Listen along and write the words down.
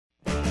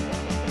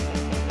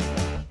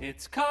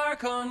It's car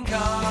con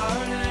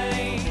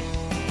carne.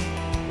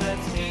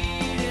 Let's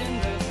eat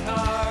in the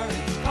car.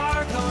 It's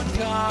car con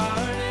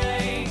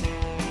carne.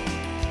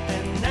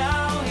 And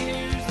now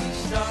here's the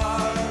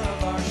star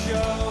of our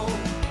show,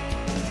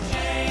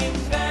 James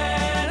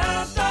Van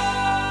Asta.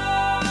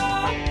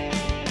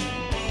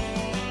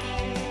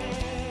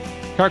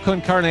 Car con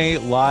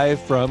carne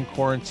live from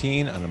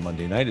quarantine on a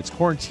Monday night. It's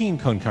Quarantine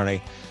Con Carne,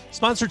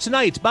 sponsored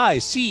tonight by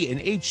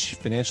C&H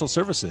Financial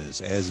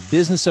Services. As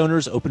business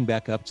owners open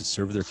back up to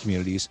serve their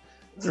communities,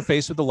 they're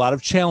faced with a lot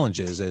of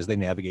challenges as they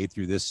navigate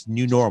through this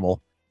new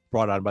normal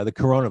brought on by the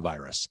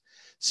coronavirus.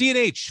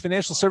 C&H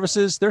Financial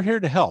Services, they're here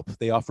to help.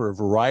 They offer a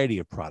variety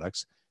of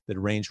products that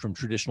range from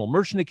traditional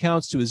merchant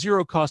accounts to a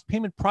zero-cost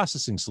payment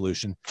processing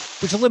solution,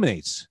 which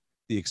eliminates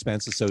the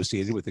expense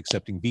associated with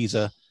accepting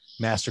Visa,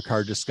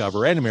 MasterCard,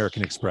 Discover, and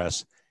American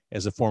Express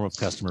as a form of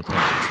customer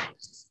payment.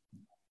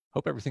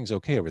 Hope everything's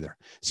okay over there.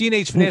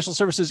 C&H Financial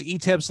Services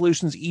eTab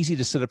solutions, easy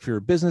to set up for your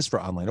business for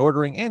online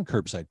ordering and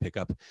curbside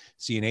pickup.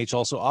 C&H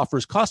also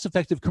offers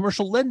cost-effective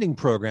commercial lending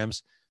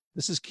programs.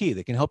 This is key.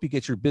 They can help you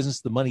get your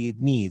business the money it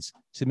needs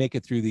to make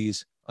it through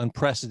these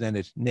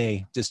unprecedented,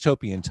 nay,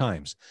 dystopian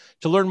times.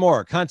 To learn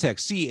more, contact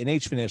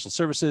C&H Financial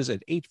Services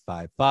at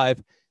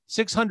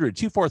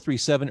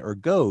 855-600-2437 or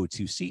go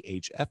to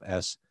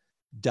chfs.us.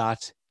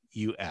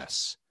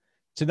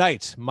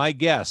 Tonight, my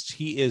guest,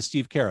 he is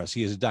Steve Karras.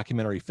 He is a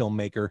documentary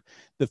filmmaker.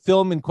 The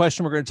film in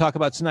question we're going to talk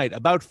about tonight,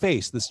 About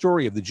Face, the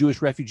story of the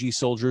Jewish refugee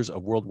soldiers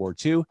of World War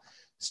II.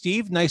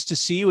 Steve, nice to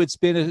see you. It's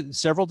been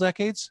several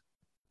decades.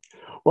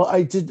 Well,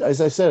 I did,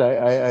 as I said,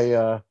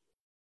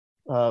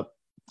 I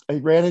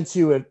ran into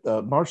you at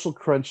Marshall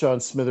Crenshaw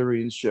and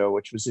Smithereens show,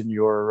 which was in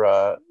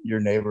your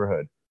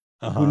neighborhood.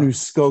 Uh-huh. Who knew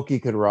Skokie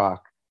could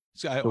rock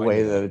the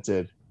way that it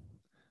did?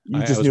 I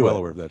was well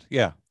aware of that.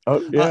 Yeah.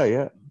 Oh, yeah,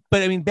 yeah.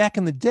 But I mean, back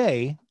in the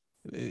day,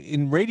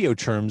 in radio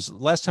terms,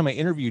 last time I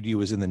interviewed you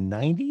was in the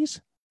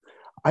 90s?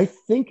 I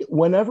think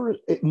whenever,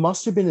 it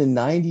must have been in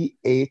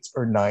 98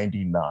 or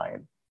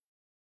 99.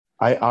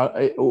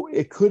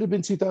 It could have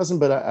been 2000,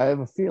 but I have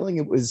a feeling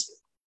it was,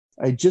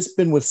 I'd just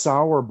been with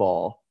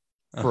Sourball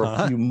for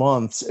a few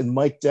months, and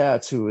Mike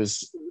Datz, who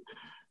is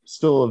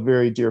still a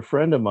very dear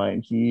friend of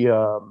mine, he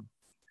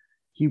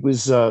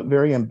was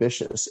very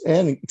ambitious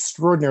and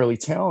extraordinarily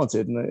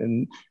talented,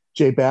 and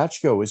Jay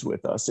Batchko was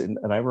with us, and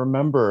I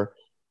remember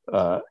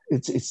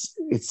it's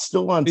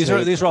still on. These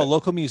are all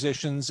local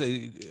musicians of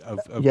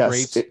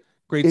yes,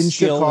 great in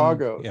skill.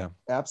 Chicago. Yeah,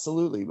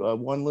 absolutely.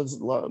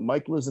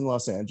 Mike lives in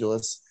Los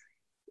Angeles.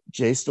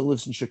 Jay still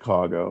lives in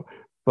Chicago.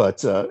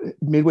 But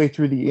midway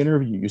through the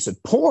interview, you said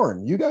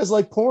porn. You guys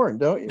like porn,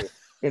 don't you?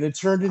 And it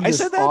turned into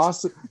this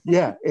awesome.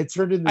 Yeah, it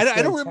turned into.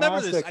 I don't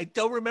remember this. I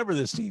don't remember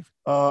this, Steve.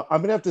 I'm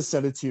gonna have to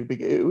send it to you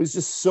because it was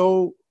just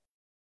so.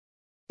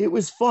 It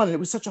was fun. It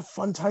was such a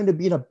fun time to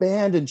be in a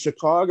band in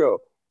Chicago.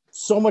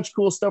 So much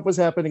cool stuff was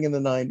happening in the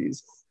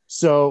 90s.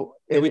 So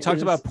we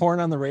talked about porn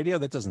on the radio.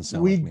 That doesn't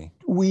sound like me.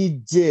 We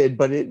did,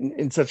 but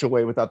in such a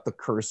way without the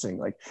cursing.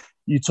 Like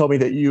you told me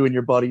that you and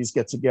your buddies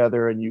get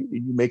together and you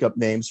make up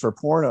names for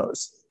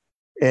pornos,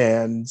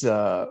 and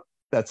that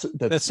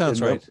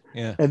sounds right.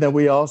 Yeah. And then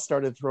we all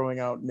started throwing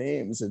out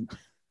names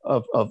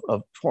of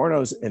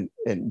pornos, and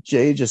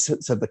Jay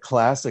just said the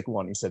classic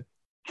one. He said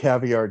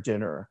caviar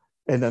dinner.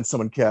 And then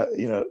someone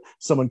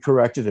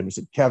corrected him and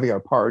said caviar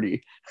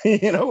party,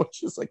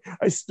 which is like,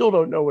 I still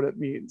don't know what it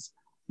means.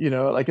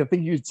 Like I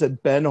think you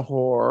said Ben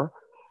Hur.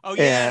 Oh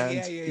yeah.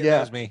 That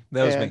was me.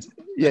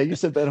 Yeah, you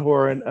said Ben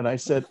Hur, and I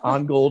said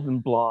On Golden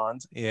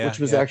Blonde, which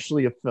was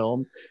actually a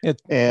film. A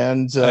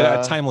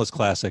timeless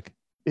classic.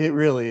 It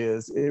really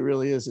is. It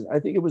really is. And I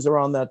think it was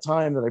around that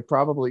time that I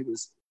probably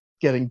was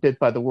getting bit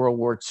by the World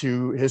War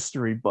II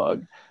history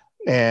bug.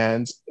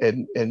 And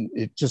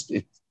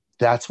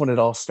that's when it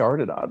all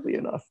started, oddly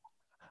enough.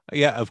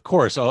 Yeah, of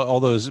course.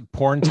 All those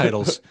porn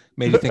titles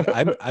made you think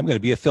I'm going to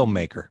be a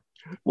filmmaker.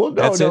 Well,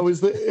 no, it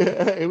was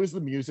the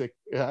music.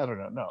 I don't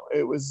know. No,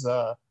 it was.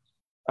 I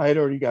had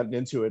already gotten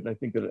into it, and I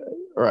think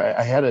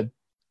that,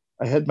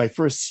 I had my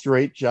first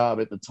straight job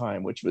at the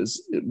time, which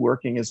was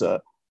working as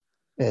a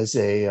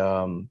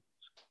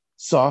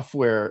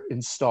software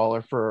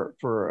installer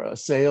for a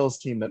sales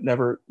team that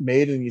never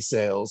made any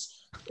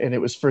sales, and it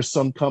was for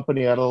some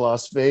company out of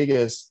Las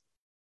Vegas.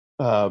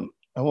 I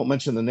won't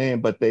mention the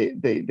name, but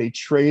they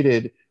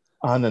traded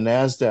on the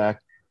NASDAQ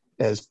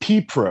as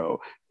P-Pro.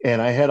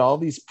 And I had all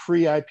these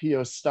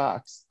pre-IPO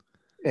stocks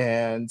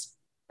and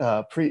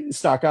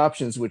stock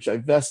options, which I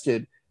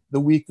vested the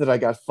week that I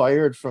got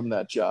fired from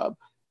that job.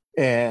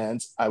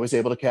 And I was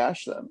able to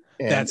cash them.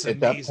 And that's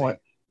amazing. At that point,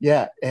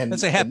 yeah. And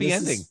that's a happy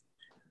ending.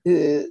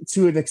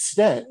 To an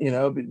extent,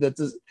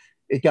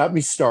 it got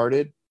me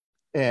started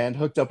and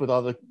hooked up with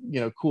all the,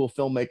 cool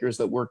filmmakers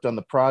that worked on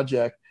the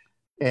project.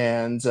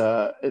 And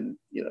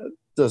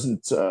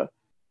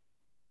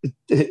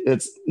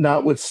it's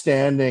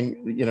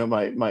notwithstanding,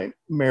 my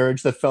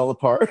marriage that fell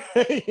apart,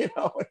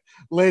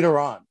 later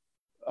on.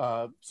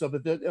 But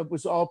it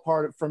was all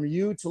part of, from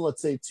you to,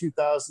 let's say,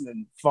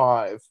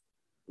 2005. It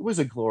was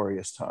a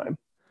glorious time.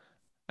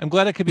 I'm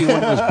glad it could be one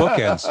of those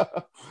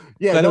bookends.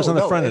 Yeah, Glad it was on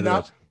the front and end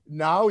of it.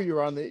 now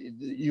you're on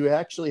you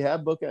actually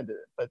have bookended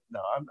it, but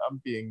no,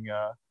 I'm being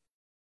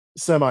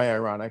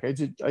semi-ironic. I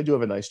do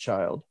have a nice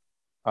child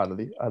out of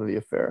the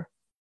affair.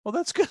 Well,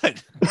 that's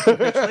good.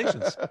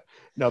 Congratulations.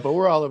 No, but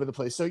we're all over the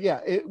place. So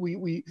yeah,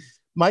 we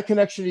my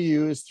connection to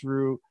you is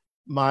through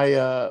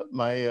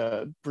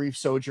my brief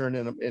sojourn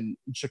in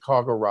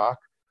Chicago rock,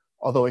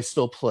 although I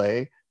still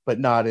play, but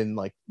not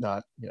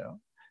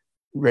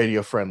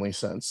radio friendly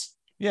sense.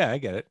 Yeah, I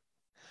get it.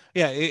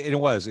 Yeah, it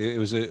was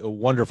a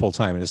wonderful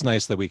time, and it's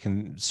nice that we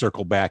can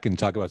circle back and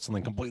talk about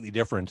something completely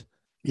different.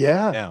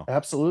 Yeah, now.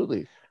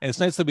 Absolutely. And it's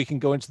nice that we can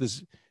go into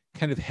this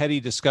kind of heady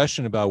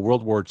discussion about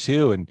World War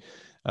II and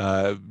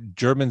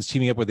Germans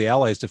teaming up with the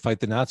Allies to fight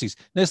the Nazis.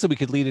 Nice that we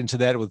could lead into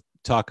that with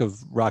talk of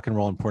rock and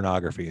roll and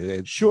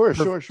pornography. Sure.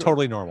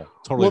 Totally normal.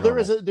 Totally. Well,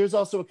 normal. there's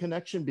also a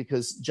connection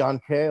because John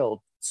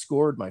Cale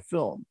scored my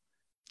film.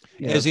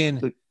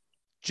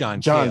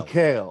 John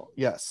Cale.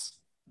 Yes.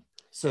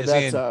 So as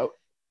that's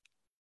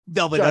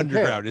Velvet John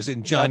Underground Cale. is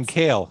in John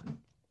Cale.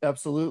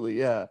 Absolutely,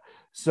 yeah.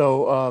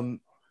 So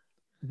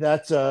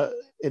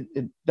that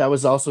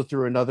was also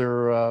through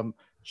another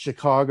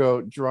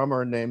Chicago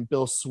drummer named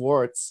Bill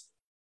Swartz,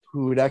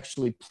 who had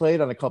actually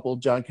played on a couple of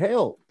John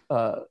Cale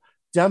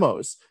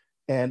demos.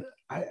 And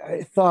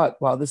I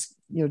thought, wow, this,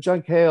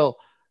 John Cale,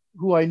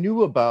 who I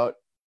knew about,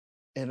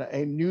 and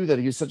I knew that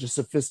he was such a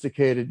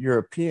sophisticated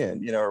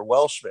European, or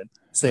Welshman,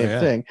 same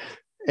thing.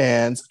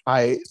 And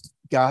I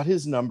got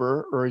his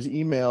number or his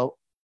email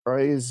or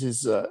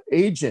his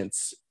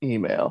agent's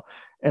email.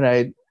 And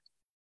I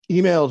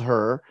emailed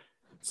her,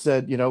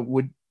 said,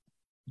 would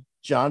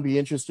John be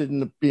interested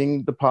in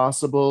being the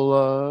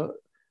possible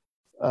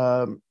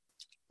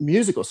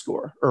musical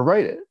score or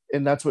write it?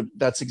 And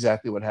that's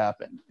exactly what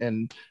happened.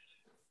 And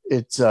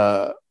it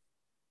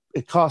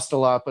cost a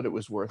lot, but it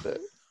was worth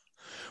it.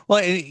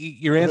 Well,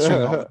 you're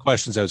answering all the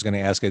questions I was going to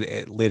ask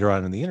later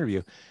on in the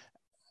interview.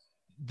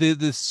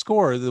 The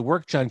score, the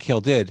work John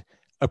Cale did,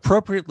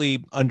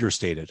 appropriately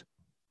understated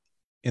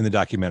in the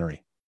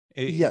documentary.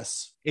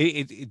 Yes.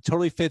 It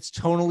totally fits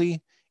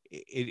tonally.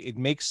 It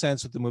makes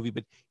sense with the movie,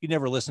 but you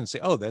never listen and say,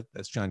 oh,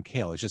 that's John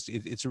Cale. It's just,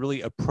 it's a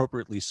really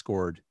appropriately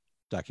scored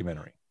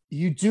documentary.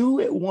 You do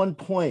at one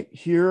point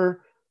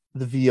hear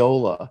the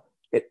viola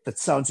that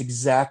sounds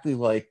exactly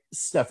like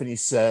Stephanie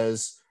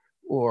Says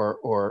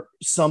or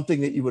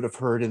something that you would have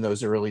heard in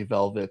those early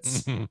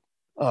Velvets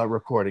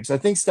recordings. I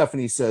think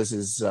Stephanie Says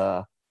is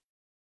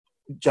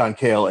John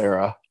Cale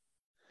era.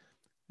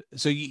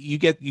 So you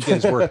get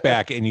his work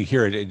back and you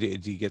hear it.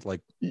 Do you get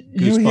like you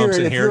hear goosebumps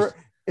it in here?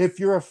 If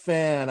you're a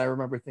fan, I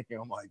remember thinking,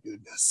 oh my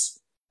goodness.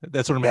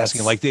 That's what I'm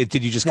asking. Like, did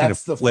you just kind of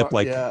flip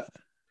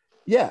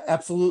Yeah,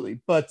 absolutely.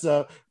 But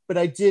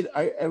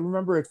I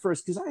remember at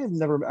first, because I'd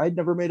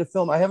never made a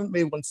film. I haven't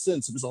made one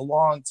since. It was a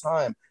long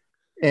time.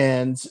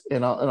 And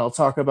I'll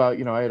talk about,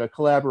 I had a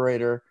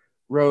collaborator,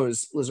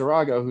 Rose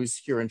Lizarago, who's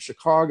here in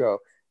Chicago,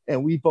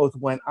 and we both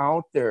went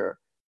out there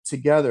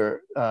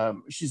together.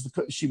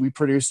 We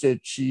produced it.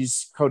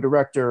 She's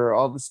co-director,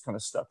 all this kind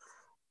of stuff.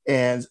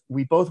 And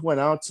we both went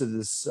out to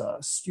this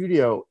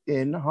studio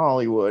in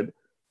Hollywood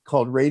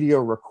called Radio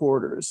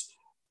Recorders.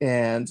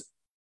 And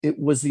it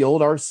was the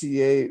old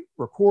RCA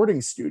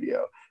recording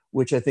studio,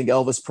 which I think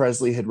Elvis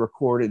Presley had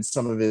recorded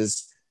some of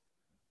his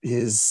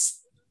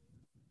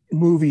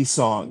movie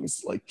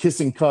songs, like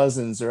Kissing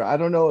Cousins, or I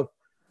don't know if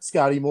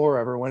Scotty Moore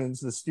ever went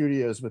into the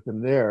studios with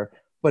him there,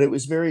 but it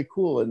was very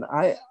cool. And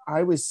I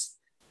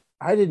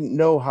didn't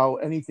know how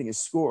anything is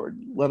scored,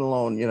 let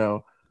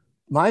alone,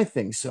 my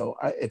thing. So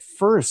at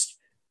first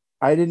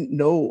I didn't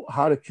know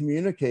how to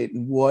communicate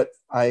and what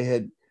I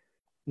had,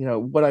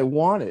 what I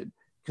wanted,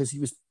 because he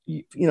was,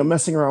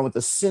 messing around with the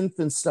synth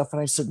and stuff.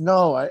 And I said,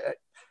 no, I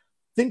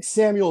think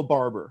Samuel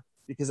Barber,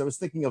 because I was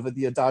thinking of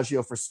the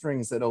Adagio for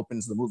strings that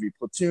opens the movie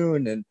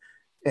Platoon, and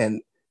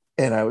then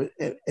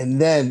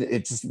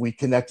it just, we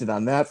connected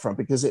on that front,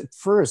 because at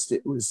first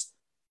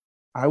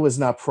I was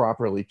not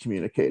properly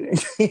communicating.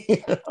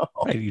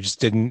 Right, you just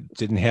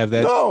didn't have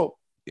that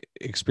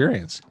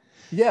experience.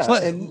 Yeah, so,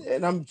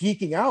 and I'm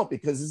geeking out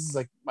because this is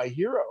like my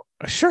hero.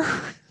 Sure,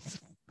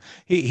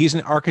 he's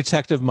an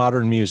architect of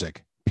modern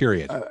music.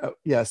 Period.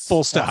 Yes,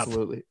 full stop.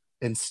 Absolutely,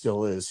 and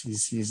still is.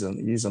 He's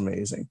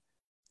amazing.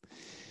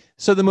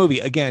 So the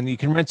movie, again, you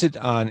can rent it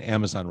on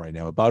Amazon right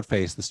now. About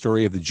Face, the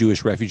story of the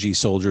Jewish refugee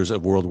soldiers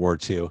of World War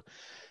II.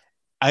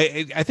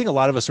 I think a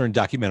lot of us are in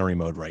documentary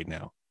mode right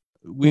now.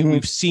 We've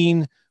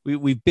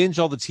binged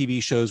all the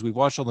TV shows. We've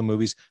watched all the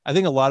movies. I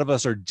think a lot of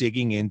us are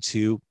digging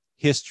into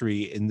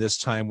history in this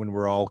time when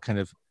we're all kind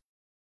of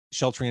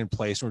sheltering in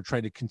place and we're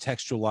trying to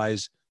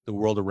contextualize the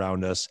world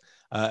around us.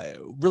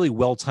 Really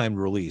well-timed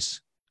release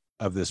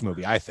of this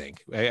movie, I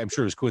think. I'm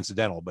sure it was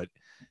coincidental, but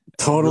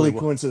totally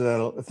really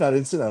coincidental. If not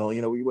incidental,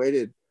 we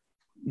waited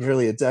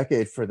nearly a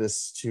decade for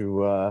this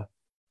to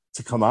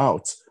come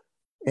out,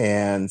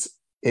 and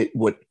it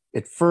would.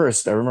 At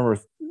first, I remember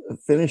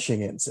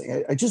finishing it and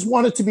saying, "I just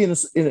want it to be in a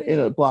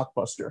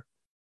Blockbuster."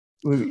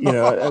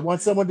 I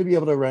want someone to be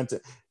able to rent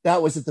it.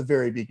 That was at the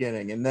very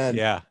beginning, and then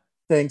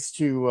thanks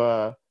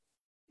to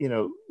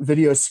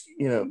video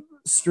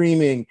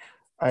streaming,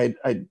 I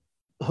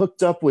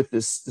hooked up with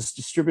this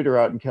distributor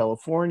out in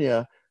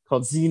California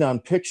called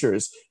Xenon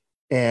Pictures,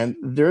 and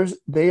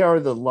they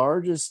are the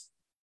largest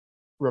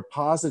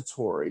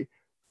repository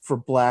for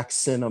Black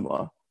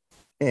cinema.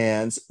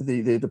 And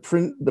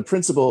the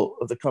principal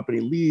of the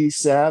company, Lee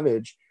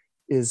Savage,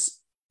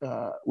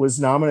 was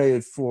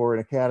nominated for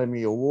an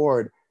Academy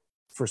Award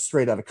for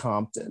Straight Outta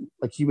Compton.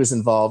 Like, he was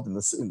involved in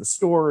the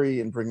story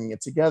and bringing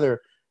it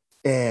together.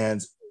 And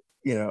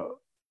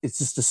it's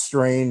just a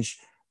strange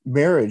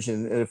marriage.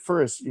 And at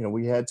first,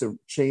 we had to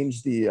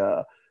change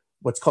the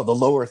what's called the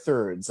lower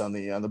thirds on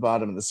the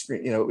bottom of the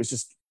screen. It was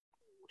just,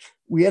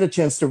 we had a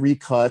chance to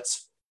recut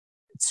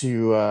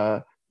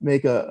to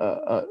make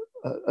a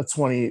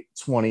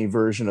 2020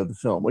 version of the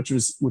film, which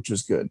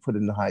was good. Put it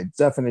in high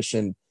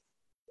definition,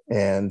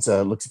 and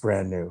looks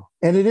brand new.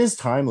 And it is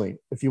timely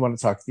if you want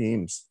to talk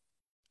themes.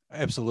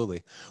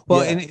 Absolutely.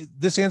 Well, Yeah. and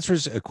this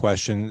answers a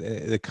question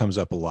that comes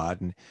up a lot.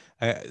 And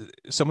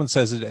someone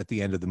says it at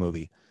the end of the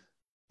movie.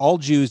 All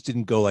Jews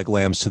didn't go like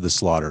lambs to the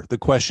slaughter. The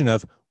question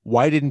of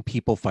why didn't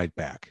people fight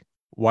back?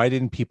 Why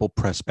didn't people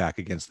press back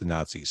against the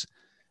Nazis?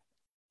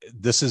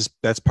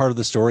 That's part of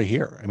the story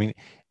here. I mean,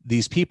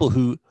 these people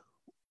who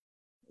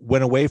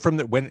went away from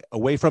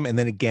and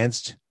then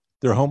against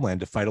their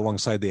homeland to fight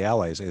alongside the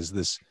Allies as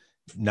this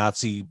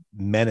Nazi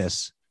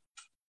menace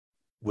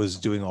was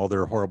doing all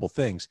their horrible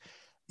things.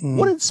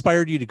 What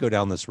inspired you to go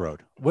down this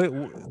road?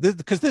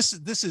 Because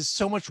this is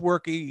so much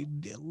work,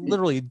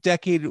 literally a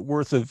decade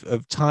worth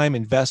of time,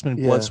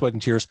 investment, blood, sweat,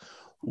 and tears.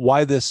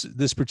 Why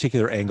this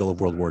particular angle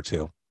of World War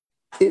II?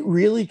 It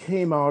really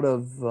came out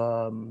of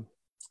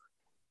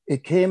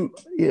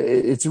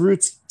its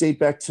roots date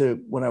back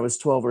to when I was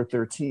 12 or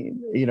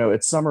 13.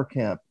 At summer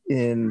camp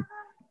in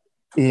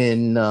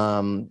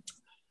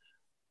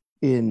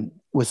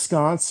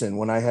Wisconsin,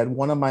 when I had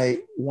one of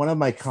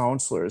my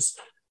counselors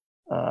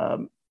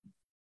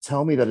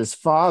tell me that his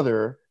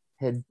father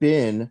had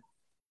been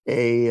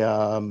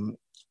one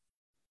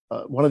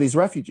of these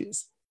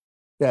refugees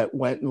that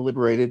went and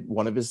liberated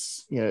one of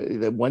his,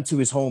 that went to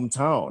his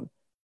hometown.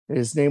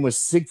 His name was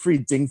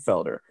Siegfried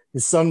Dingfelder.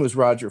 His son was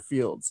Roger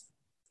Fields.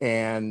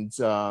 And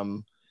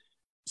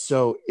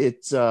so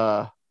it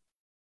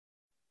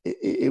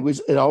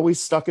always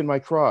stuck in my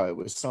craw. It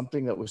was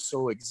something that was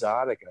so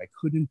exotic, and I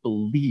couldn't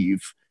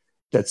believe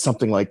that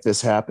something like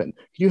this happened.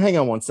 Can you hang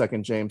on 1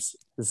 second, James?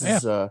 This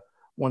is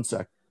 1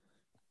 sec.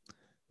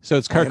 So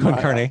it's Car Con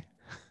Carne.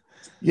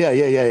 Yeah.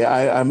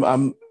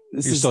 I'm.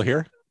 You're still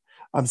here?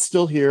 I'm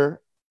still here.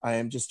 I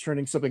am just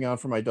turning something on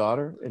for my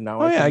daughter, and now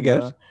I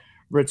get it.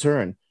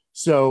 Return.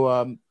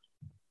 So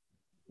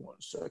 1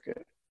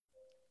 second.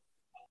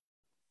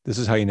 This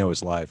is how you know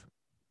it's live.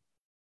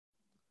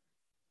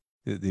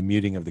 The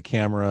muting of the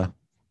camera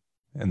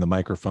and the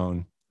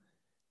microphone,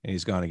 and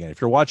he's gone again.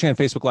 If you're watching on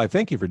Facebook Live,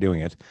 thank you for doing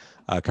it.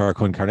 Car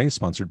Con Carne is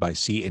sponsored by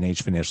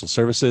C&H Financial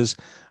Services.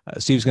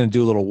 Steve's going to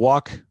do a little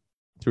walk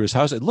through his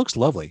house. It looks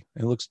lovely.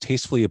 It looks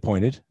tastefully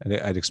appointed.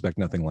 I'd expect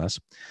nothing less.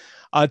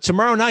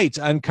 Tomorrow night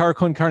on Car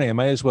Con Carne, I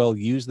might as well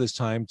use this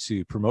time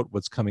to promote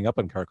what's coming up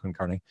on Car Con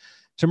Carne.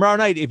 Tomorrow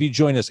night, if you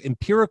join us,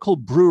 Empirical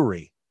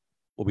Brewery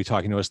will be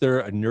talking to us.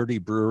 They're a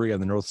nerdy brewery on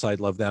the north side.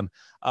 Love them.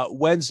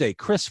 Wednesday,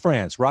 Chris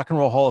France, Rock and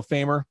Roll Hall of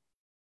Famer,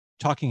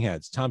 Talking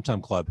Heads, Tom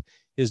Tom Club.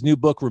 His new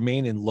book,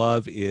 Remain in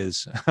Love,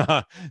 is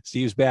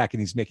Steve's back, and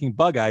he's making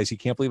bug eyes. He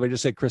can't believe I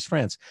just said Chris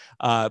France.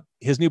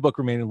 His new book,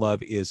 Remain in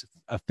Love, is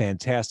a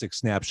fantastic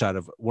snapshot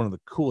of one of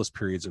the coolest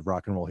periods of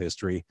rock and roll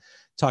history,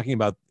 talking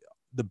about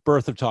the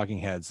birth of Talking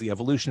Heads, the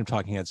evolution of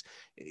Talking Heads,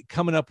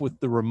 coming up with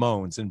the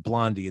Ramones and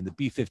Blondie and the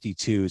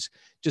B-52s.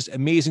 Just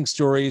amazing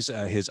stories.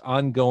 His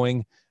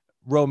ongoing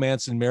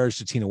romance and marriage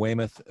to Tina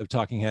Weymouth of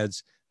Talking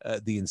Heads,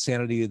 the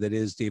insanity that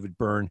is David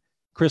Byrne.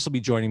 Chris will be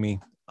joining me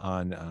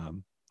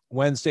on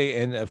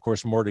Wednesday, and of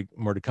course more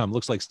to come.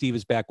 Looks like Steve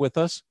is back with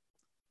us.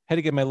 Had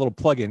to get my little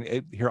plug in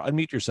here.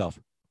 Unmute yourself.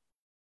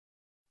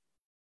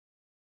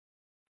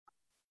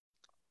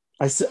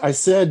 I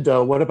said,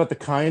 what about the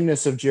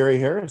kindness of Jerry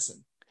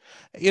Harrison?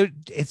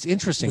 It's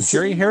interesting.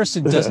 Jerry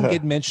Harrison doesn't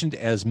get mentioned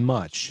as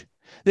much.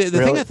 The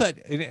Really? thing I thought,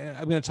 and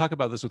I'm going to talk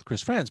about this with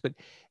Chris France, but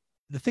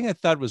the thing I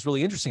thought was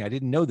really interesting, I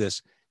didn't know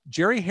this.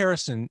 Jerry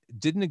Harrison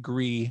didn't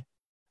agree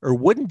or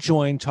wouldn't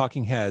join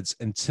Talking Heads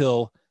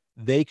until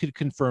they could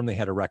confirm they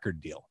had a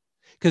record deal,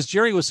 because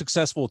Jerry was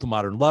successful with the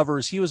Modern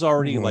Lovers. He was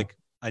already like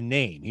a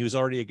name. He was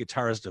already a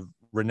guitarist of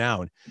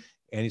renown.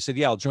 And he said,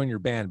 yeah, I'll join your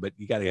band, but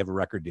you got to have a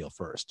record deal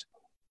first.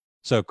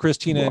 So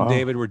Christina and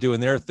David were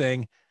doing their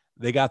thing.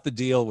 They got the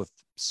deal with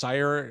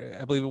Sire,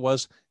 I believe it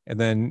was. And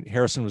then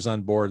Harrison was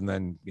on board. And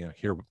then,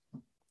 here,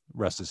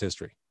 rest is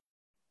history.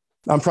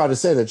 I'm proud to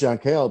say that John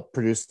Cale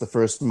produced the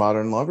first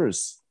Modern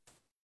Lovers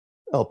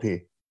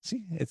LP.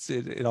 See,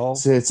 it all.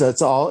 So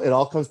it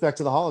all comes back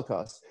to the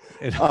Holocaust.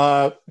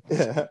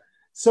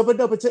 So,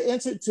 but to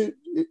answer to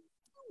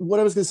what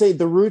I was going to say,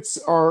 the roots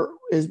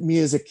is me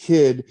as a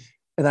kid,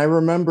 and I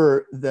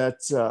remember that.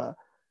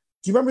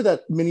 Do you remember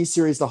that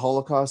miniseries, The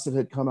Holocaust, that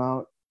had come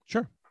out?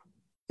 Sure.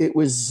 It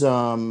was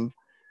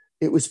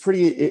it was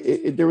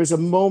pretty. There was a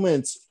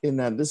moment in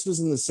that. This was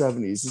in the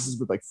 '70s. This is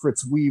with like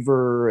Fritz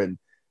Weaver and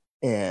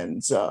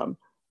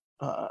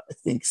I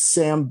think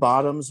Sam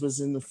Bottoms was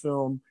in the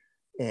film,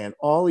 and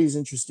all these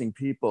interesting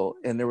people.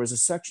 And there was a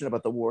section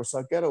about the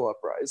Warsaw Ghetto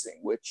Uprising,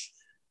 which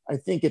I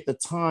think at the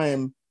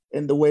time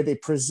and the way they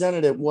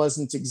presented it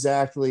wasn't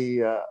exactly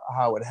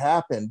how it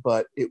happened,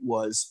 but it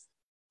was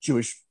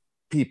Jewish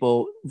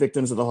people,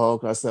 victims of the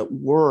Holocaust, that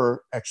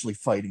were actually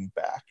fighting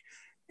back.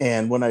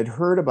 And when I'd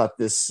heard about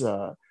this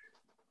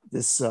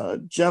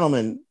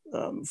gentleman,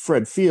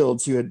 Fred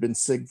Fields, who had been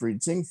Siegfried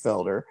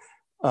Zingfelder,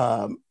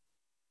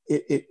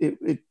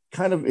 it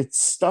kind of it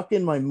stuck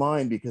in my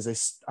mind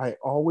because I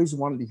always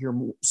wanted to hear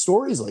more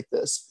stories like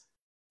this.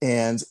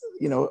 And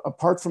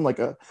apart from like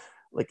a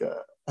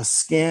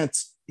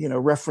scant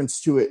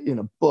reference to it in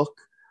a book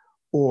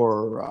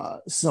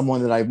or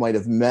someone that I might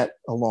have met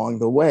along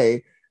the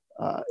way,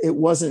 it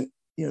wasn't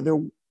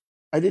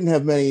I didn't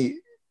have many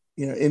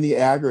in the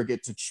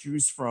aggregate to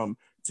choose from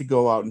to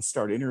go out and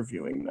start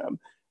interviewing them.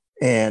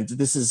 And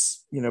this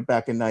is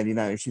back in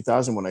 99 or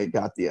 2000 when I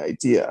got the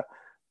idea.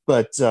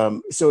 But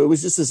so it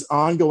was just this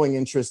ongoing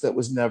interest that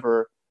was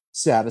never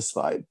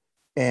satisfied.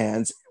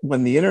 And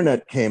when the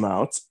internet came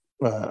out,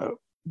 probably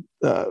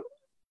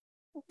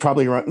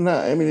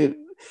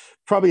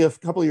a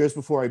couple of years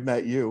before I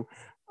met you,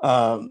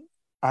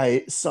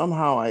 I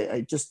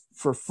just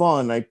for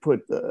fun, I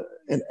put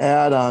an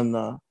ad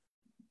on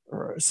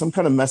or some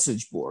kind of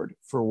message board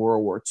for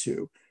World War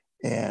II.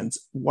 And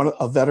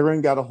a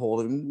veteran got a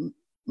hold of him.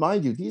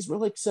 Mind you, these were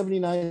like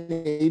 79,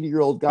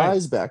 80-year-old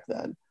guys back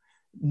then.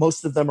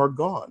 Most of them are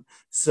gone.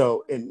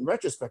 So in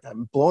retrospect,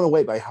 I'm blown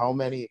away by how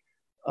many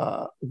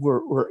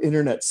were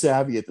internet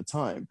savvy at the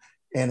time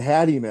and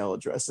had email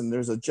address. And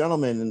there's a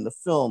gentleman in the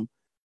film.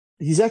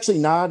 He's actually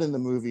not in the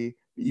movie.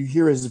 You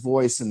hear his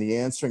voice in the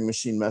answering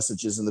machine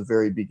messages in the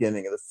very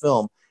beginning of the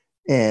film.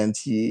 And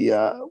he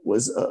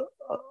was a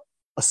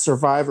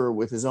survivor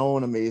with his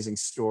own amazing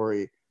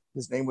story.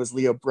 His name was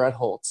Leo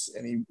Bretholtz,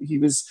 and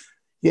he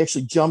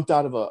actually jumped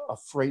out of a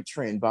freight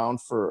train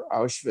bound for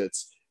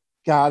Auschwitz,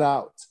 got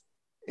out,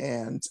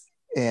 and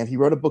he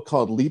wrote a book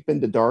called Leap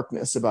into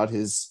Darkness about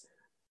his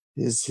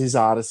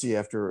odyssey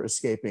after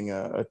escaping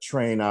a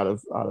train out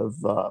of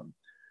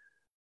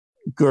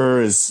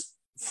Gurs,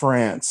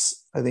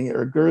 France. I think,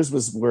 or Gurs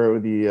was where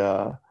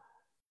the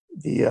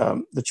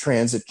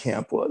transit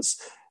camp was.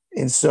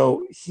 And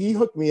so he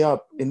hooked me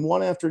up in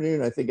one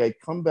afternoon. I think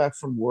I'd come back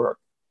from work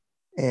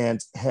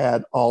and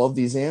had all of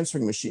these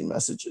answering machine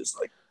messages.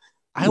 Like,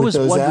 I was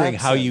wondering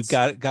how you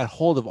got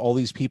hold of all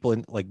these people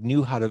and like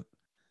knew how to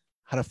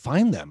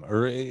find them,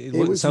 or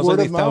it sounds like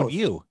they found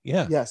you.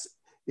 Yeah. Yes.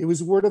 It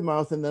was word of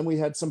mouth. And then we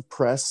had some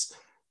press,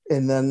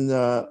 and then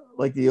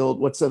like the old,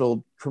 what's that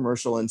old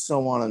commercial, and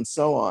so on and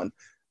so on.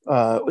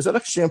 Was that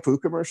a shampoo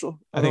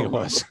commercial? I think it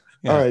was.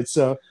 Yeah. All right.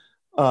 So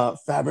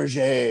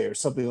Fabergé or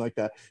something like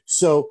that.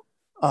 So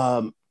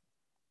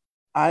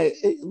I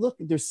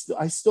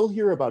still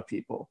hear about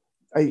people.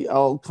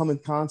 I'll come in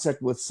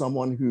contact with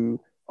someone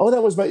who,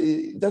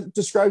 that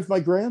describes my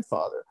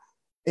grandfather.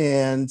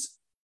 And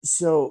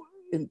so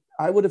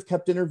I would have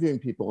kept interviewing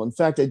people. In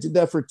fact, I did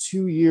that for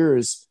 2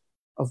 years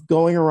of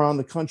going around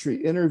the country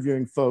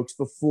interviewing folks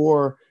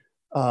before,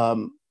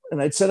 and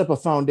I'd set up a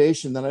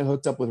foundation. Then I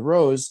hooked up with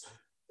Rose,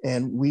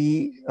 and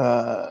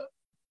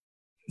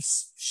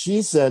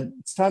she said,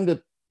 it's time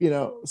to,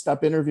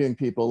 stop interviewing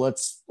people.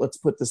 Let's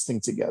put this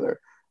thing together.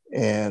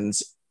 And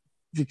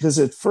because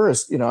at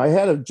first, I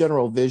had a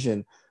general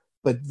vision,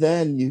 but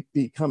then you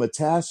become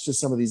attached to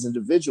some of these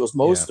individuals.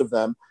 Most of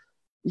them,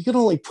 you can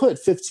only put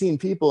 15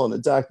 people in a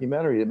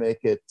documentary to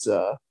make it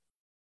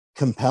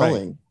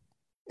compelling. Right.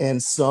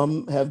 And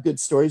some have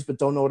good stories, but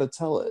don't know how to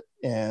tell it.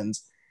 And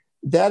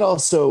that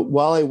also,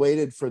 while I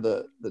waited for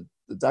the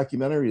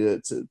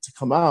documentary to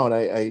come out,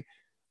 I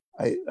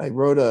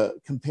wrote a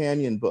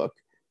companion book,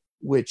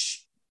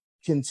 which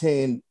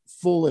contained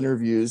full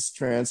interviews,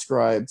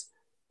 transcribed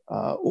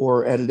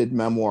or edited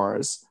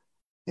memoirs.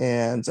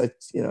 And I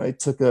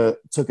took a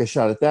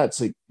shot at that.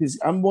 So because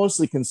I'm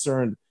mostly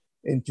concerned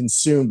and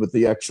consumed with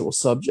the actual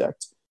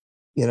subject.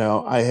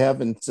 I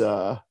haven't.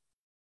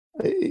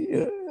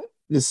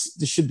 This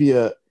should be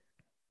a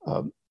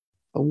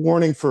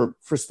warning for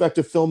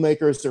prospective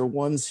filmmakers or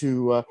ones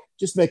who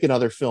just make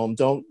another film.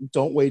 Don't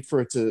wait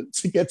for it to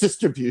get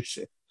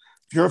distribution.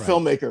 If you're a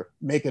filmmaker,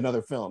 make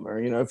another film. Or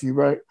if you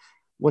write,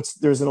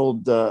 there's an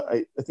old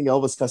I think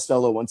Elvis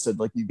Costello once said,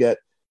 like, you get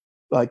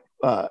like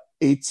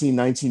 18,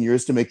 19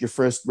 years to make your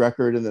first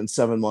record and then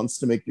 7 months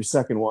to make your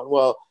second one.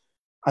 Well,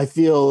 I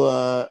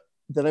feel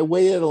that I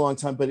waited a long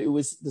time, but it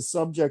was the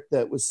subject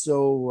that was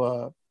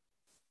so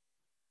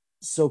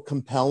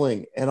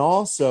compelling, and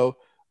also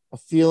a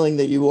feeling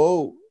that you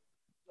owe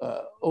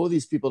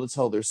these people to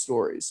tell their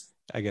stories.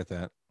 I get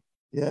that.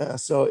 Yeah.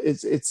 So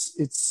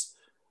it's,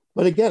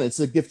 but again, it's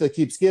a gift that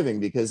keeps giving,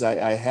 because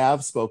I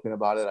have spoken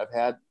about it. I've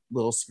had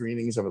little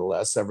screenings over the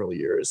last several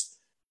years,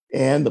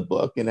 and the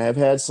book, and I've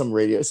had some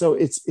radio. So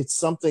it's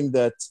something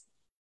that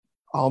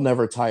I'll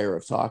never tire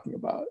of talking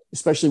about,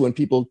 especially when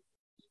people,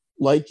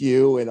 like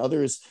you and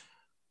others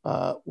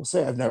will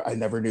say, I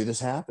never knew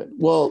this happened.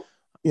 Well,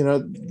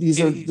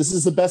 this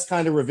is the best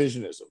kind of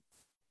revisionism.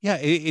 Yeah,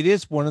 it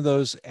is one of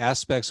those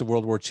aspects of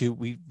World War II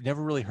we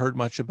never really heard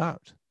much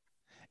about,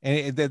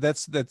 and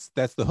that's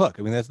the hook.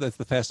 I mean, that's the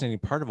fascinating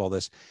part of all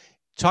this.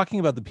 Talking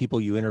about the people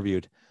you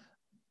interviewed,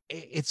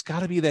 it's got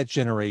to be that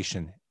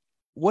generation.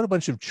 What a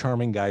bunch of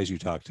charming guys you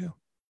talked to.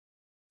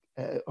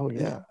 Oh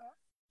yeah,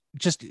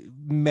 just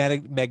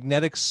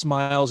magnetic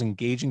smiles,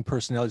 engaging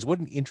personalities. What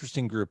an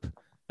interesting group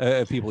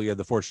of people you had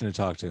the fortune to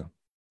talk to.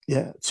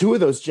 Yeah, two of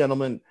those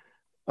gentlemen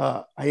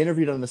I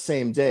interviewed on the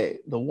same day.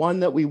 The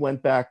one that we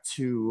went back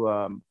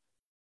to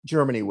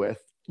Germany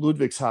with,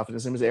 Ludwigshafen,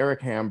 his name is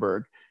Eric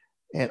Hamburg,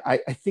 and I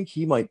think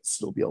he might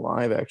still be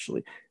alive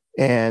actually.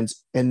 And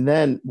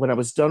then when I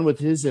was done with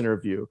his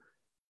interview,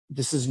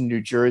 this is in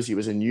New Jersey. It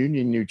was in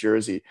Union, New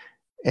Jersey,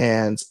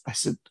 and I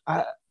said,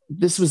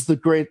 this was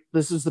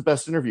the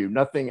best interview.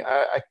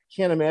 I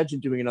can't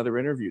imagine doing another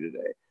interview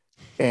today.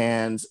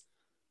 And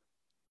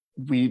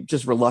we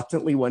just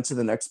reluctantly went to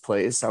the next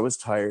place. I was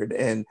tired,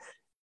 and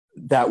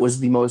that was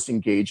the most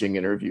engaging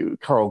interview.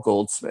 Carl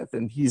Goldsmith,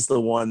 and he's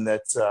the one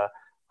that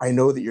I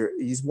know that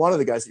he's one of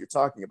the guys that you're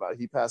talking about.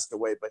 He passed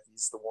away, but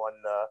he's the one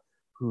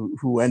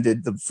who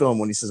ended the film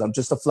when he says, "I'm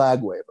just a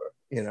flag waver,"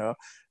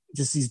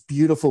 just these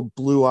beautiful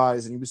blue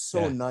eyes, and he was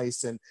so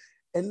nice. And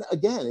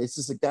again, it's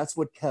just like that's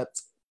what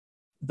kept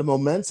the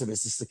momentum.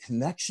 Is just the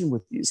connection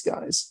with these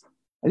guys.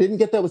 I didn't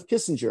get that with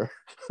Kissinger,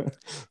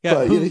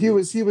 but he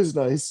was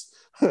nice.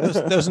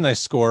 that was a nice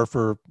score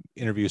for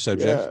interview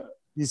subject. Yeah.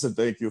 He said,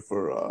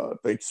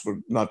 thanks for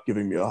not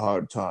giving me a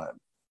hard time.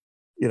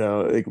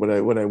 Like when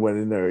I went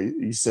in there,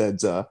 he said,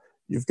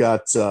 you've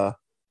got 20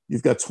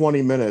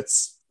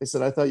 minutes. I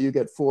said, I thought you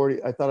get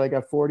 40. I thought I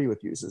got 40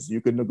 with you. He says,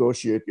 you could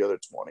negotiate the other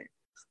 20,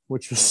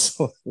 which was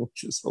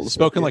hilarious.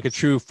 Spoken like a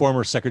true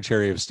former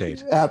Secretary of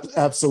State.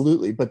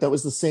 Absolutely. But that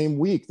was the same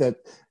week that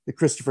the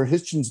Christopher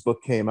Hitchens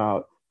book came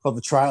out called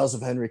The Trials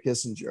of Henry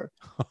Kissinger.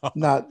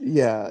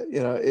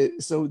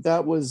 So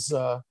that was,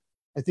 I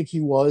think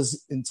he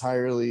was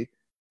entirely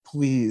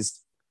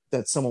pleased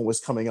that someone was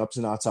coming up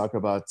to not talk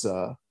about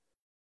some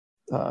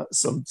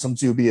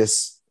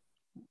dubious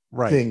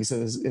things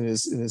in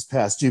his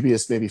past.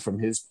 Dubious maybe from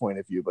his point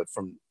of view, but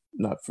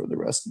not for the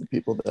rest of the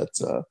people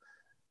that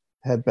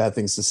had bad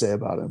things to say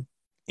about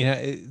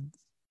him.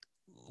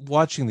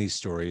 Watching these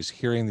stories,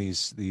 hearing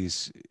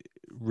these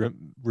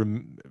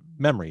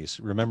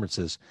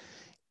remembrances,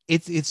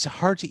 it's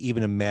hard to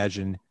even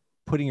imagine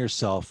putting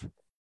yourself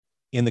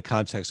in the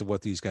context of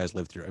what these guys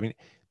lived through. I mean,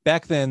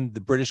 back then,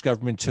 the British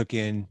government took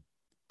in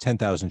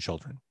 10,000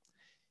 children.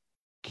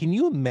 Can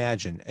you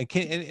imagine,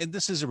 and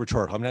this is a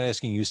rhetorical, I'm not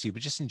asking you, Steve,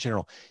 but just in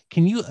general,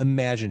 can you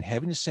imagine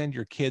having to send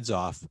your kids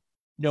off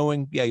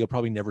knowing, you'll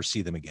probably never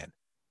see them again?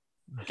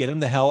 Get them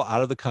the hell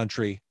out of the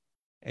country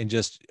and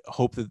just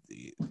hope that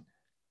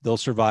they'll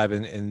survive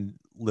and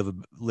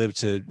live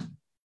to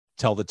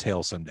tell the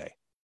tale someday.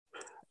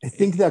 I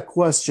think that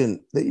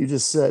question that you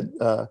just said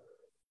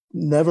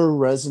never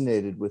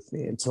resonated with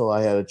me until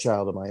I had a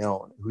child of my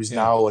own, who's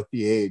now at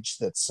the age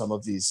that some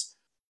of these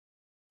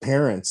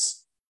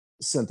parents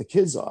sent the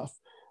kids off.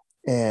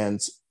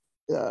 And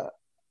I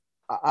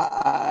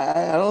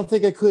don't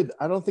think I could.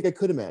 I don't think I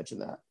could imagine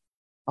that.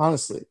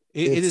 Honestly,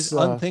 it is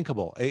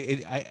unthinkable.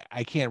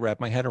 I can't wrap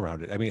my head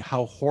around it. I mean,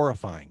 how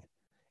horrifying.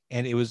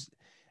 And it was,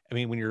 I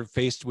mean, when you're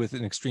faced with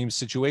an extreme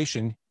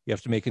situation, you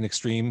have to make an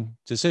extreme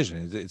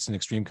decision. It's an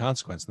extreme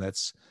consequence. And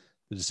that's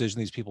the decision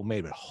these people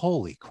made. But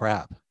holy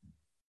crap.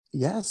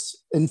 Yes.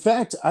 In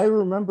fact, I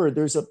remember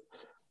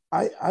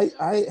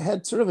I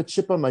had sort of a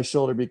chip on my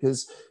shoulder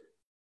because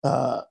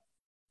I'm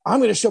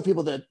going to show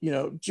people that,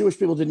 Jewish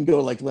people didn't go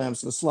like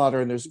lambs to the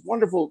slaughter. And there's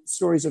wonderful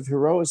stories of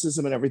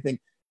heroism and everything.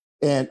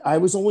 And I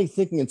was only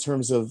thinking in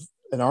terms of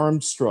an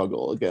armed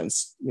struggle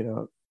against,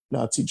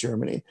 Nazi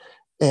Germany.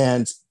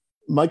 And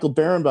Michael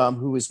Berenbaum,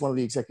 who is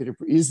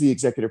the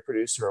executive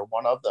producer, or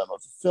one of them,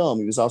 of the film.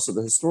 He was also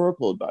the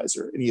historical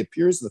advisor, and he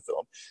appears in the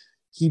film.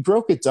 He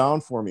broke it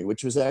down for me,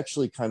 which was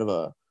actually kind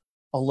of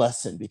a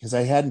lesson, because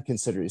I hadn't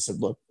considered. He said,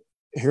 look,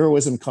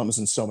 heroism comes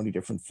in so many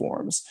different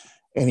forms.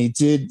 And he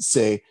did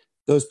say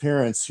those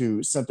parents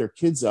who sent their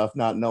kids off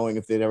not knowing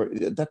if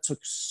that took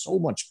so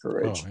much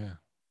courage. Oh, yeah.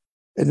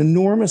 An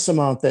enormous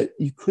amount that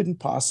you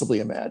couldn't possibly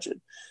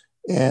imagine.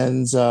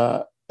 And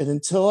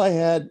until I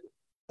had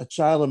a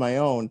child of my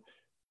own,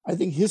 I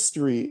think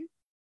history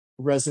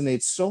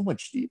resonates so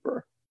much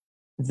deeper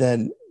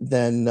than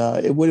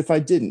it would if I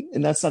didn't.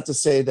 And that's not to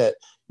say that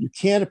you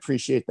can't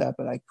appreciate that,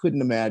 but I couldn't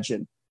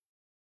imagine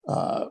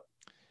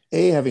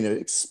having to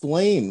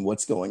explain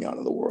what's going on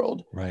in the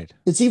world. Right.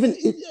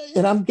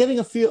 And I'm getting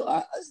a feel.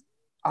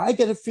 I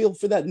get a feel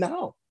for that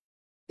now.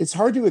 It's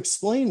hard to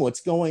explain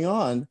what's going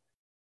on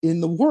in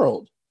the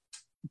world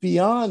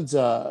beyond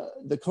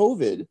the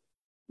COVID,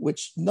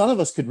 which none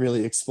of us could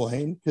really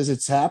explain because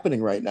it's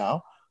happening right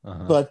now.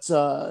 Uh-huh. But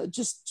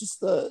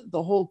just the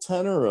whole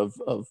tenor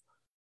of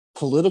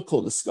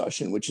political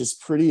discussion, which is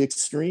pretty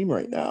extreme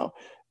right now.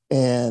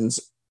 And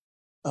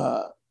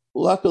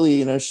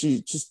luckily,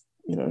 she just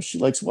she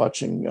likes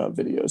watching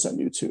videos on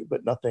YouTube,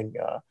 but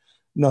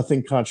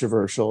nothing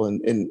controversial.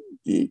 And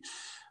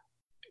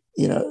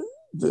you know,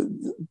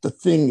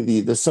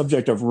 the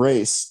subject of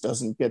race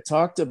doesn't get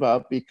talked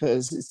about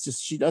because it's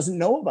just, she doesn't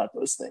know about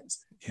those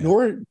things. Yeah.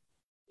 Nor,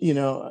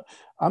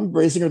 I'm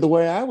raising her the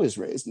way I was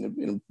raised,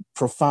 in a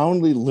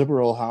profoundly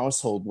liberal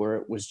household where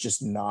it was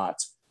just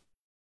not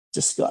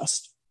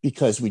discussed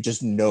because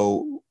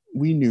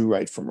we knew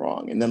right from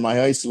wrong. And then my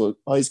high school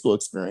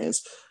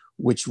experience,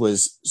 which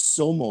was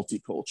so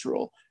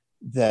multicultural,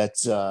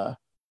 that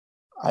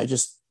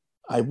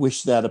I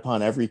wish that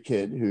upon every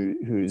kid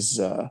who's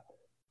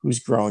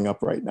growing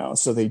up right now,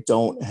 so they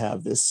don't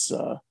have this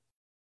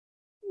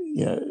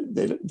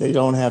they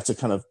don't have to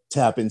kind of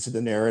tap into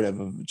the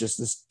narrative of just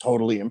this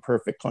totally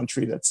imperfect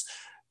country that's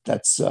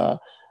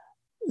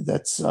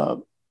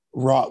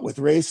wrought with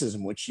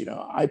racism, which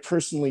I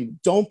personally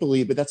don't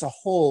believe, but that's a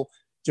whole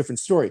different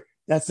story.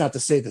 That's not to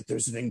say that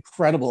there's an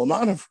incredible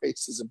amount of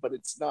racism, but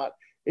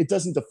it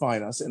doesn't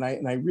define us. And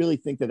I really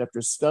think that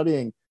after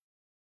studying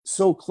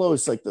so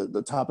close, like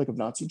the topic of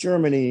Nazi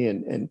Germany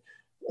and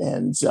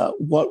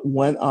what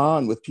went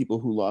on with people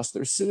who lost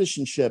their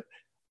citizenship,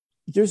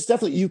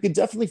 you could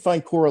definitely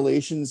find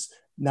correlations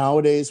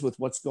nowadays with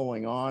what's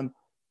going on,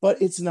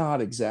 but it's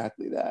not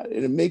exactly that.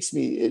 And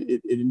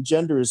it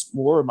engenders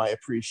more of my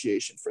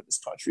appreciation for this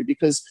country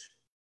because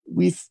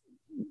I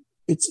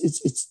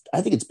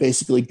think it's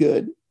basically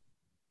good,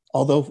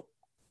 although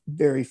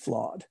very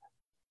flawed.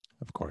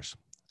 Of course.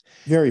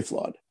 Very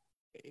flawed.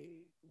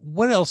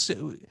 What else?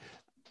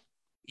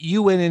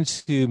 You went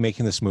into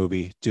making this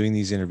movie, doing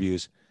these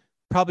interviews,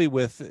 probably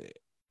with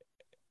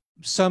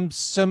some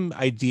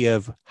idea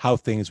of how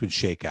things would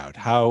shake out,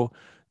 how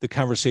the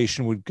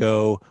conversation would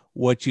go,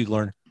 what you'd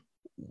learn.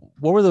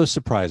 What were those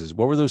surprises?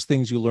 What were those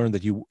things you learned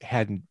that you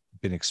hadn't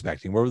been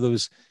expecting? What were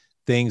those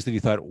things that you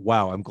thought,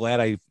 wow, I'm glad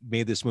I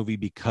made this movie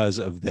because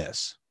of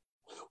this?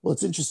 Well,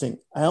 it's interesting.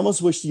 I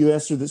almost wish you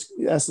asked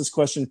this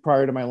question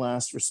prior to my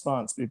last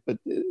response, but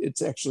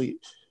it's actually,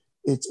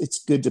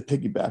 it's good to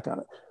piggyback on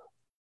it.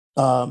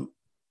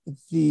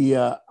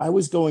 I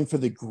was going for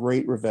the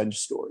great revenge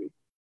story,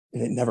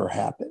 and it never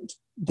happened.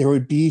 There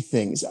would be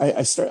things.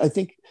 I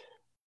think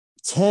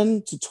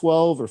 10 to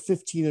 12 or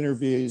 15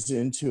 interviews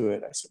into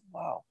it, I said,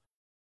 wow,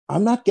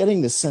 I'm not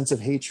getting this sense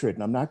of hatred,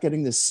 and I'm not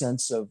getting this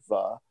sense of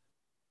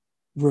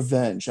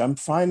revenge. I'm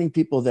finding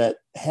people that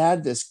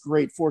had this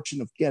great fortune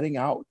of getting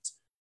out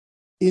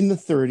in the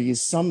 30s,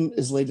 some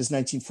as late as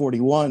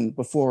 1941,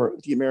 before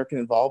the American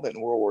involvement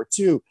in World War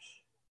II,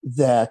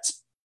 that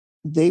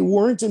they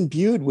weren't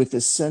imbued with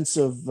this sense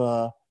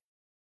of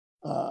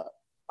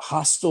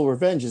hostile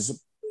revenge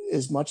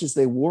as much as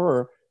they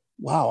were,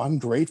 wow, I'm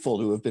grateful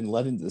to have been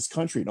let into this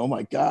country. And oh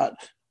my God,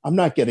 I'm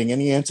not getting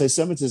any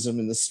anti-Semitism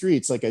in the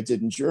streets like I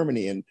did in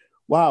Germany. And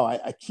wow,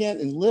 I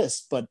can't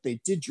enlist, but they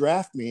did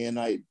draft me and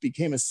I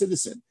became a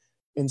citizen.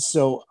 And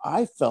so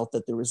I felt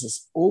that there was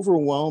this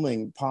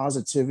overwhelming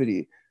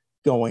positivity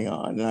going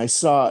on. And I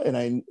saw, and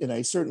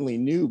I certainly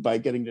knew by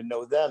getting to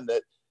know them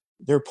that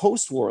their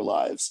post-war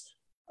lives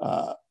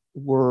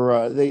were,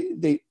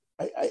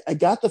 I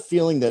got the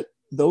feeling that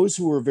those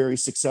who were very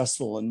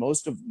successful, and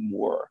most of them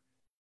were,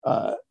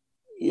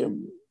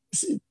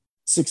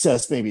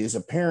 success maybe as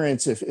a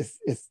parent, if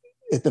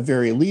at the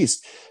very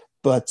least,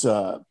 but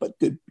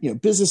good,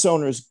 business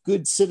owners,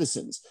 good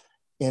citizens,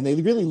 and they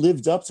really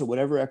lived up to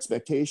whatever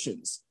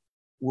expectations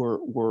were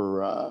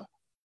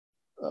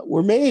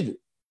made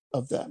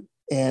of them.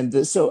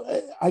 And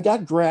so I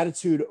got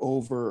gratitude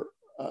over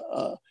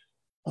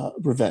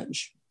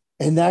revenge,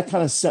 and that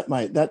kind of set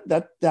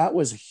that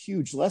was a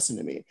huge lesson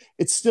to me.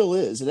 It still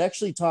is. It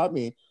actually taught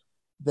me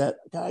that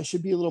God, I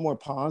should be a little more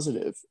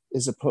positive,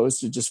 as opposed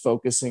to just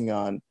focusing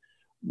on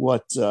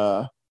what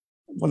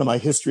one of my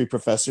history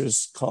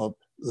professors called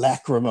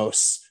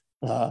lachrymose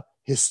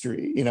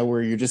history,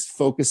 where you're just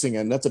focusing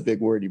on, that's a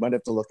big word, you might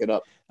have to look it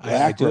up.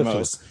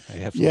 Lachrymose.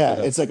 Yeah,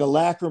 it's like a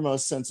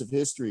lachrymose sense of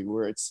history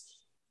where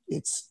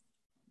it's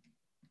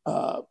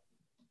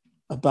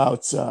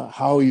about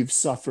how you've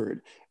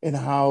suffered and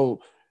how,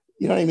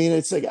 what I mean?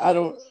 It's like,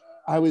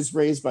 I was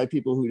raised by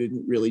people who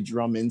didn't really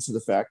drum into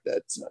the fact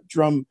that,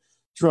 drum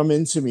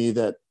into me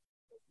that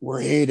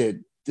we're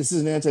hated. This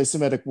is an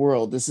anti-Semitic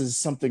world. This is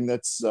something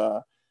that's,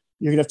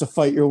 you're gonna have to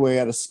fight your way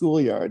out of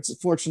schoolyards.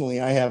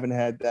 Fortunately, I haven't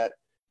had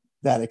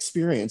that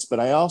experience, but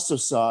I also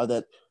saw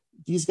that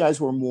these guys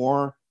were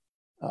more,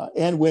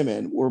 and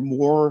women were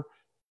more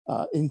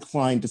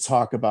inclined to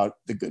talk about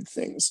the good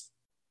things.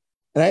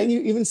 And I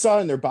even saw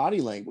in their body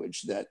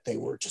language that they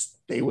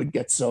would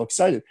get so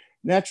excited.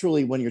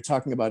 Naturally, when you're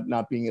talking about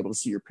not being able to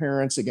see your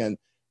parents again,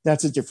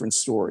 that's a different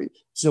story.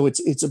 So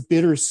it's a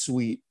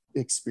bittersweet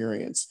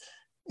experience.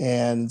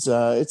 And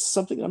it's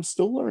something I'm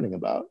still learning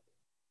about.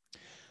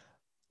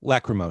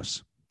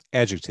 Lachrymose,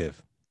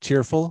 adjective,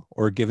 tearful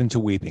or given to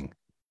weeping,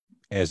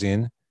 as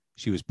in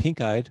she was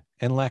pink-eyed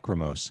and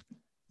lachrymose.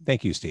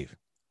 Thank you, Steve.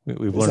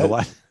 We've learned a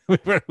lot.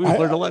 We've learned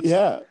a lot.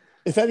 Yeah.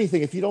 If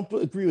anything, if you don't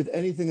agree with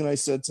anything that I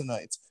said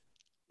tonight,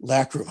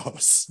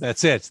 lachrymose.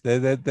 That's it.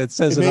 That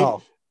says it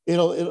all.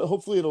 It'll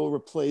hopefully it'll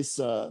replace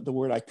the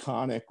word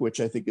iconic, which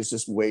I think is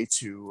just way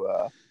too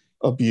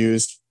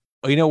abused.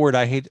 Oh, you know what word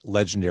I hate?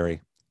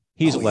 Legendary.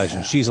 He's a Oh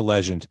legend. yeah. She's a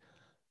legend.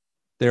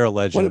 They're a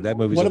legend. That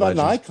movie's What a about an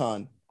legend.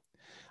 icon?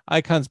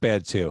 Icon's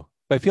bad too.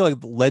 But I feel like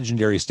the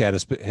legendary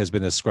status has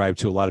been ascribed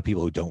to a lot of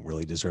people who don't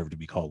really deserve to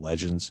be called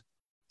legends.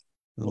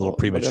 A little Well, but if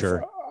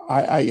premature.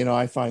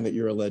 I find that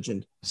you're a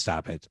legend.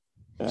 Stop it.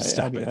 I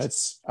Stop mean, it.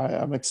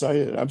 I'm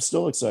excited. I'm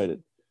still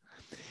excited.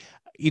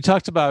 You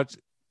talked about,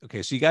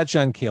 okay, so you got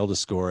John Cale to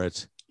score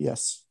it.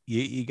 Yes.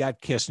 You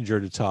got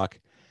Kissinger to talk.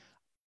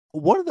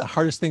 One of the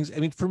hardest things, I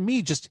mean, for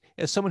me, just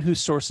as someone who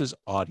sources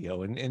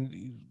audio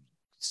and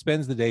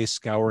spends the day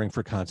scouring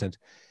for content,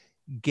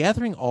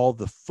 gathering all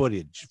the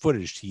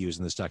footage to use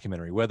in this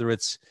documentary, whether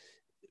it's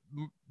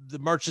the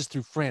marches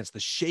through France, the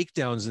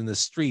shakedowns in the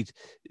street,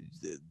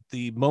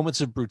 the moments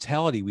of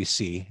brutality we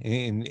see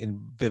in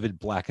vivid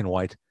black and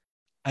white.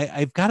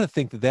 I've got to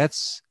think that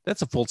that's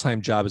a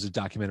full-time job as a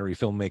documentary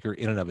filmmaker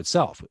in and of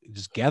itself,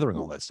 just gathering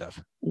all that stuff.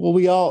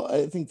 Well,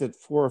 I think that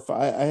 4 or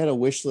 5, I had a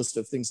wish list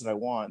of things that I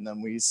want, and then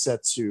we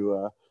set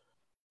to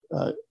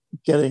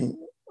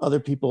getting other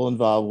people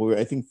involved.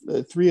 I think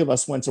 3 of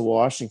us went to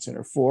Washington,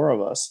 or 4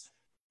 of us,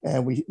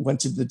 and we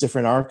went to the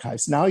different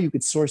archives. Now you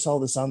could source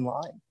all this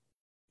online.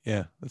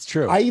 Yeah, that's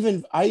true. I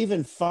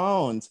even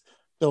found,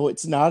 though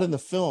it's not in the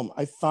film,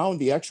 I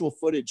found the actual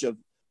footage of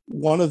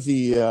one of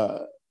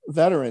the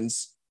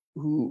veterans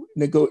who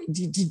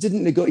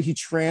he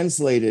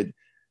translated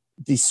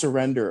the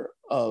surrender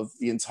of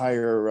the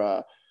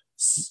entire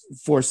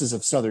forces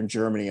of southern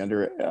Germany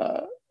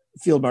under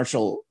Field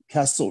Marshal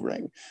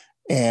Kesselring,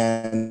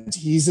 and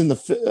he's in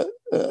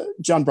the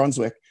John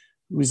Brunswick,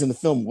 who's in the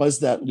film, was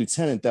that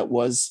lieutenant that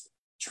was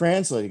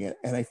translating it,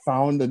 and I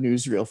found the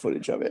newsreel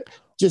footage of it.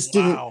 It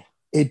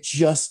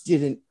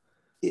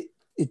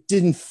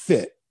didn't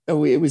fit. It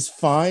was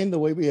fine the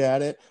way we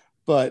had it,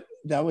 but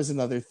that was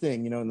another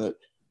thing, in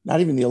not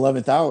even the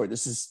 11th hour.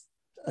 This is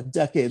a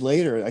decade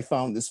later. I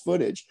found this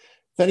footage.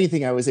 If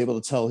anything, I was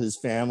able to tell his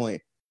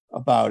family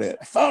about it.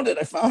 I found it.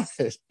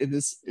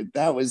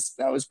 That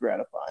was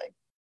gratifying.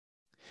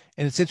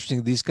 And it's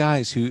interesting. These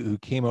guys who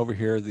came over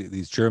here,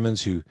 these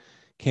Germans who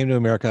came to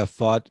America,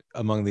 fought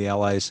among the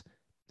Allies,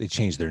 they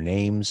changed their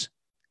names.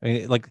 I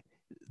mean, like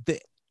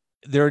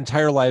their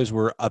entire lives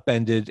were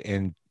upended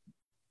and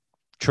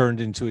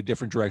turned into a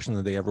different direction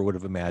than they ever would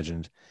have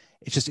imagined.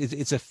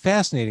 It's a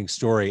fascinating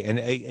story. And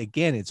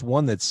again, it's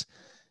one that's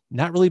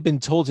not really been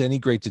told to any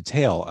great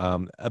detail.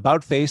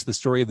 About Face, the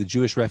story of the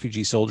Jewish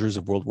refugee soldiers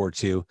of World War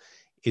II.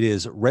 It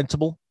is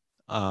rentable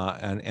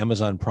on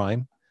Amazon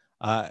Prime.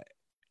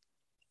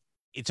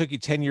 It took you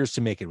 10 years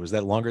to make it. Was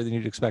that longer than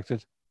you'd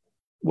expected?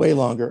 Way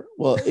longer.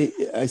 Well,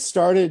 I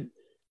started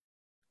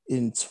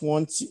in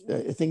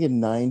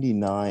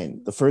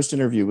 99. The first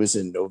interview was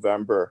in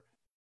November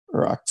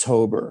or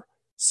October.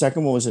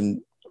 Second one was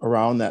in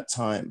around that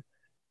time.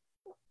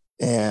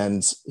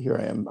 And here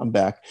I am, I'm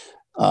back.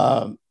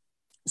 And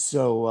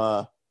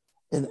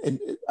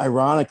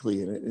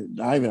ironically, and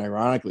not even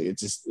ironically,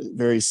 it's just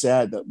very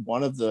sad that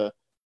one of the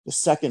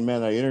second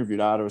men I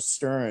interviewed, Otto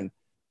Stern,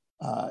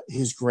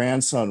 his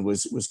grandson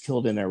was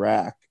killed in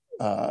Iraq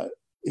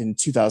in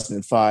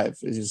 2005.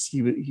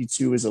 He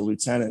too was a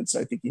lieutenant,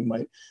 so I think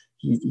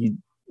he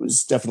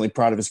was definitely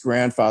proud of his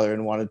grandfather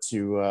and wanted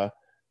to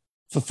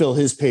fulfill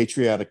his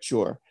patriotic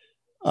chore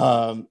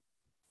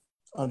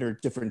under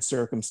different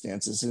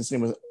circumstances. And his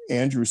name was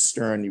Andrew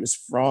Stern. He was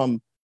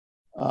from,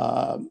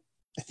 I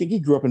think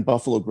he grew up in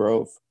Buffalo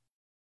Grove,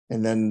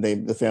 and then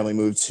the family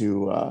moved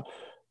to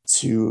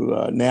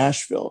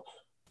Nashville.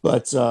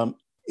 But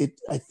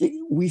I think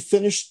we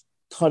finished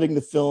cutting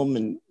the film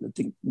in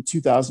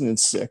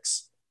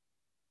 2006,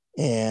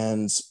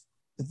 and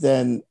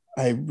then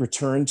I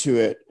returned to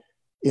it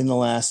in the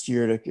last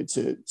year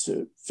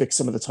to fix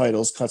some of the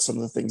titles, cut some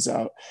of the things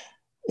out,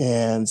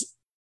 and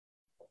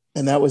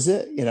that was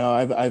it.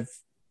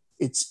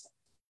 It's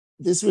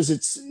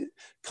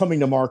coming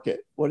to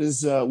market. What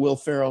does Will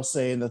Ferrell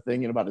say in the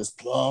thing about his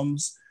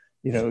plums?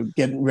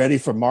 Getting ready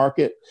for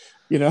market.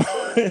 So do you know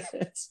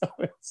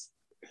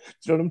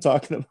what I'm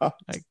talking about?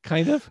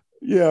 Kind of.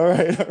 Yeah, all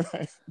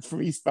right.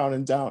 From Eastbound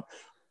and Down.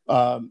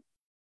 Hang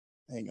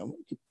on.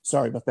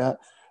 Sorry about that.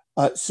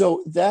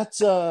 So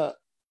that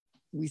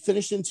we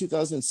finished in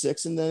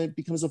 2006, and then it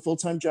becomes a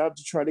full-time job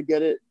to try to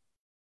get it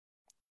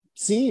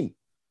seen.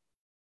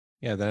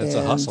 Yeah, then it's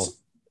a hustle.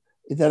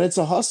 Then it's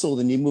a hustle.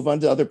 Then you move on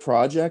to other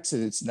projects,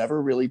 and it's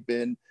never really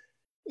been.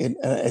 And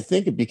I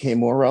think it became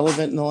more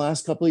relevant in the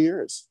last couple of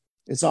years.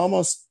 It's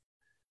almost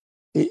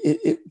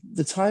the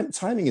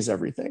timing is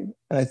everything,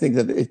 and I think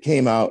that it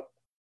came out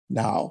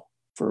now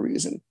for a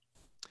reason.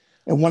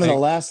 And one of the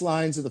last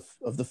lines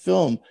of the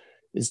film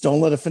is,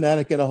 "Don't let a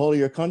fanatic get a hold of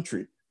your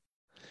country."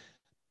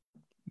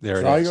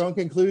 Draw your own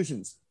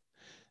conclusions.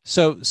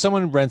 So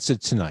someone rents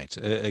it tonight,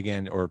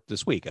 again, or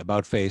this week,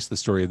 About Face, the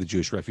story of the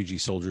Jewish refugee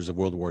soldiers of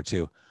World War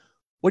II.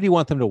 What do you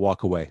want them to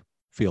walk away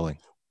feeling?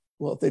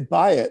 Well, if they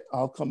buy it,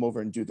 I'll come over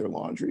and do their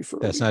laundry for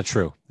That's not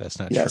true. That's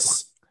not true.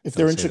 Yes. If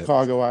they're in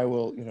Chicago, I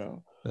will,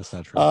 That's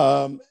not true.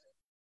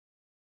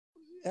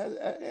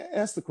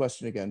 Ask the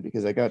question again,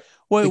 because I got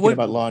What thinking what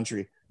about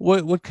laundry.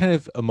 what kind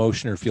of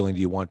emotion or feeling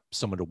do you want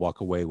someone to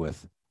walk away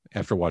with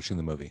after watching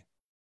the movie?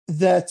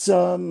 That's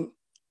a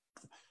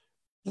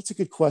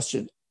good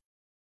question.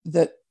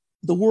 That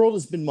the world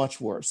has been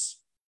much worse.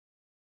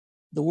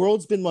 The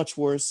world's been much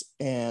worse,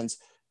 and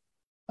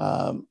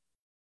that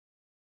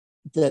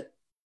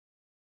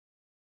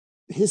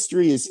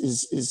history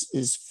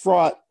is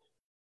fraught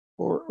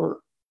or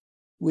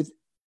with.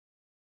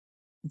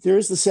 There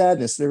is the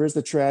sadness, there is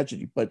the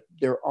tragedy, but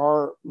there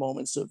are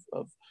moments of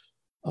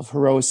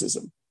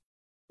heroism,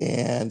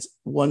 and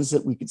ones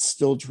that we could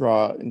still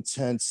draw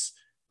intense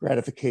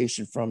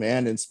gratification from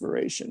and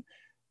inspiration.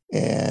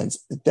 And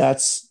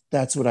that's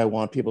what I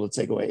want people to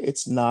take away.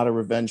 It's not a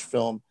revenge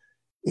film.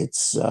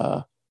 It's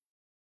a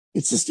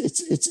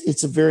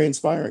very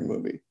inspiring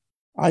movie,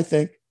 I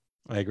think.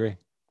 I agree.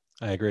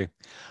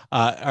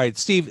 All right,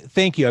 Steve,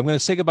 thank you. I'm going to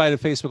say goodbye to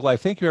Facebook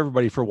Live. Thank you,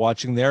 everybody, for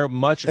watching there.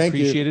 Much Thank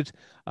you. appreciated.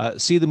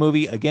 See the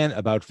movie, again,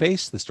 About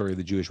Face, the story of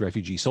the Jewish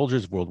refugee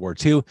soldiers of World War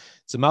II.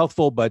 It's a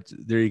mouthful, but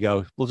there you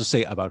go. We'll just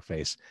say About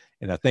Face.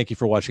 And thank you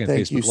for watching on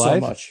Thank Facebook you so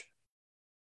Live. much.